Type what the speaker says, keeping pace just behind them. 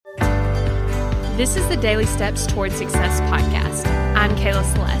This is the Daily Steps Toward Success podcast. I'm Kayla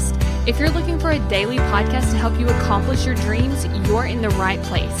Celeste. If you're looking for a daily podcast to help you accomplish your dreams, you're in the right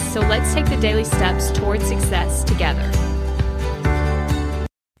place. So let's take the daily steps toward success together.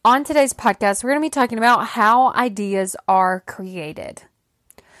 On today's podcast, we're going to be talking about how ideas are created.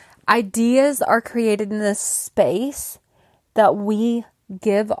 Ideas are created in the space that we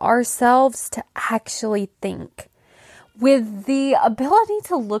give ourselves to actually think. With the ability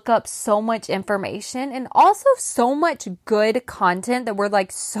to look up so much information and also so much good content that we're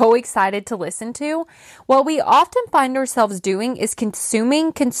so excited to listen to, what we often find ourselves doing is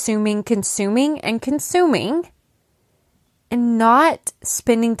consuming, and not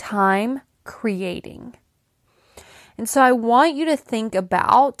spending time creating. And so I want you to think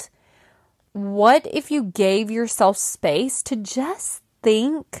about, what if you gave yourself space to just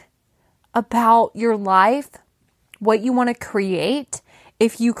think about your life, what you want to create?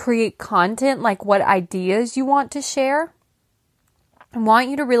 If you create content, what ideas you want to share? I want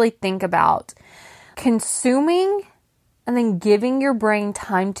you to really think about consuming and then giving your brain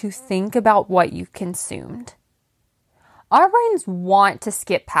time to think about what you've consumed. Our brains want to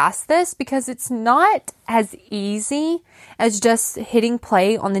skip past this because it's not as easy as just hitting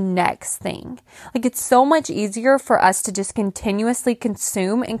play on the next thing. It's so much easier for us to just continuously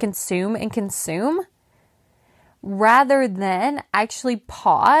consume rather than actually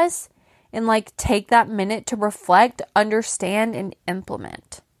pause and take that minute to reflect, understand, and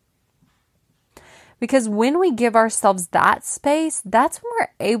implement. Because when we give ourselves that space, that's when we're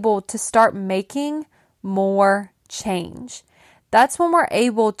able to start making more change. That's when we're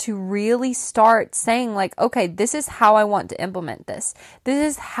able to really start saying okay, this is how I want to implement this. This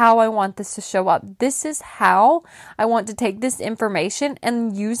is how I want this to show up. This is how I want to take this information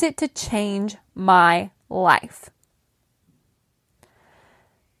and use it to change my life.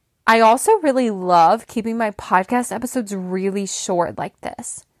 I also really love keeping my podcast episodes really short like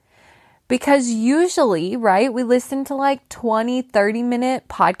this. Because usually, right, we listen to 20, 30-minute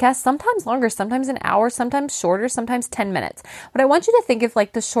podcasts, sometimes longer, sometimes an hour, sometimes shorter, sometimes 10 minutes. But I want you to think if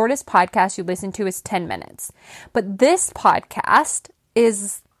the shortest podcast you listen to is 10 minutes. But this podcast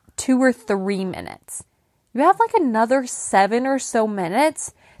is 2 or 3 minutes. You have another 7 or so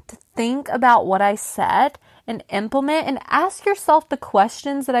minutes to think about what I said and implement and ask yourself the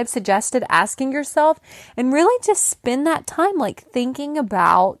questions that I've suggested asking yourself, and really just spend that time thinking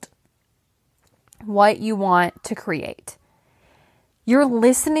about what you want to create. You're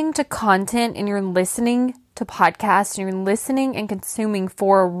listening to content and you're listening to podcasts and you're listening and consuming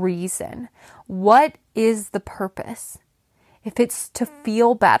for a reason. What is the purpose? If it's to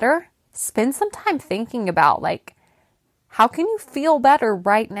feel better, spend some time thinking about how can you feel better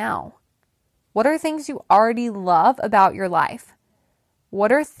right now? What are things you already love about your life?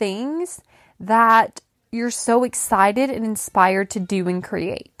 What are things that you're so excited and inspired to do and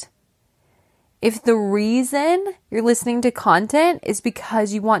create? If the reason you're listening to content is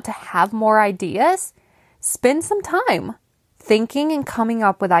because you want to have more ideas, spend some time thinking and coming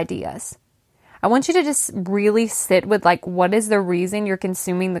up with ideas. I want you to just really sit with what is the reason you're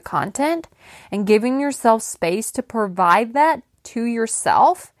consuming the content, and giving yourself space to provide that to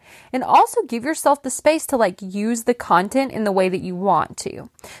yourself, and also give yourself the space to use the content in the way that you want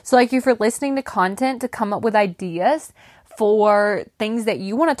to. So if you're listening to content to come up with ideas for things that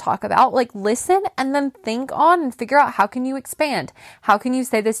you want to talk about, listen and then think on and figure out, how can you expand? How can you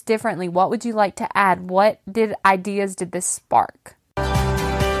say this differently? What would you like to add? What ideas did this spark?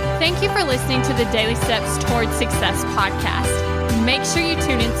 Thank you for listening to the Daily Steps Toward Success podcast. Make sure you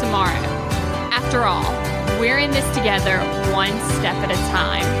tune in tomorrow. After all, we're in this together, one step at a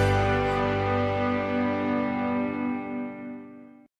time.